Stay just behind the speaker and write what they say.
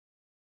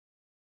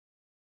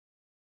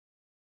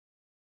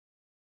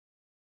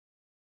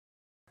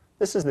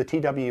This is the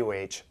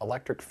TWH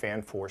electric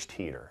fan forced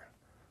heater.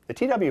 The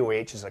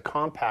TWH is a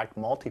compact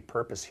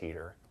multi-purpose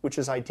heater which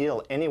is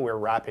ideal anywhere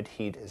rapid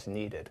heat is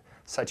needed,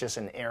 such as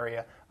an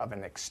area of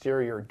an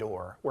exterior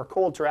door where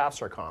cold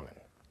drafts are common.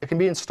 It can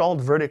be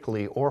installed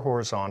vertically or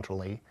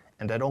horizontally,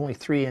 and at only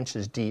 3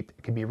 inches deep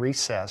it can be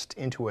recessed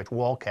into a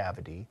wall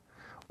cavity,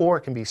 or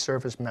it can be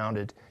surface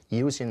mounted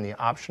using the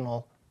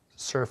optional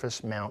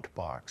surface mount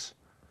box.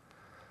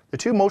 The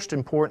two most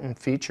important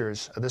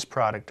features of this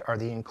product are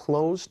the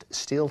enclosed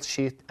steel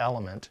sheath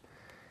element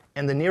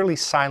and the nearly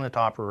silent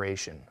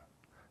operation.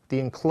 The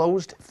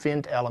enclosed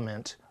finned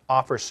element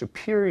offers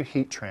superior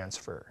heat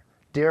transfer,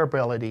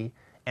 durability,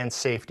 and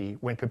safety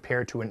when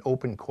compared to an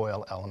open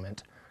coil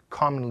element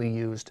commonly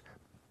used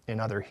in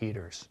other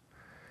heaters.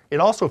 It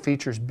also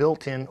features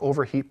built-in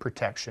overheat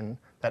protection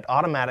that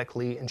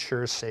automatically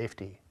ensures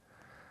safety.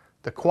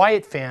 The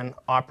quiet fan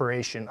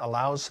operation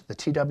allows the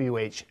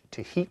TWH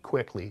to heat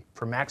quickly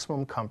for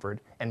maximum comfort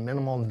and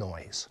minimal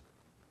noise.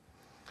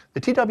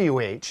 The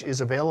TWH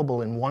is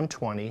available in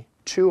 120,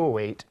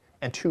 208,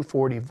 and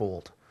 240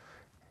 volt,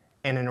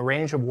 and in a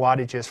range of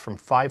wattages from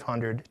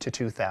 500 to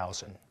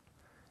 2000.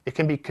 It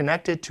can be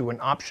connected to an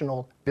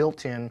optional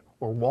built-in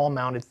or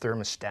wall-mounted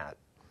thermostat.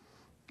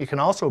 It can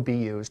also be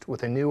used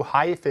with a new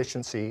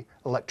high-efficiency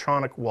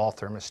electronic wall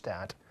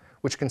thermostat,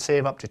 which can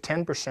save up to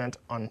 10%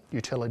 on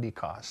utility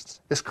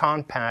costs. This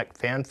compact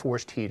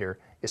fan-forced heater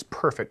is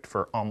perfect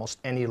for almost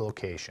any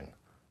location.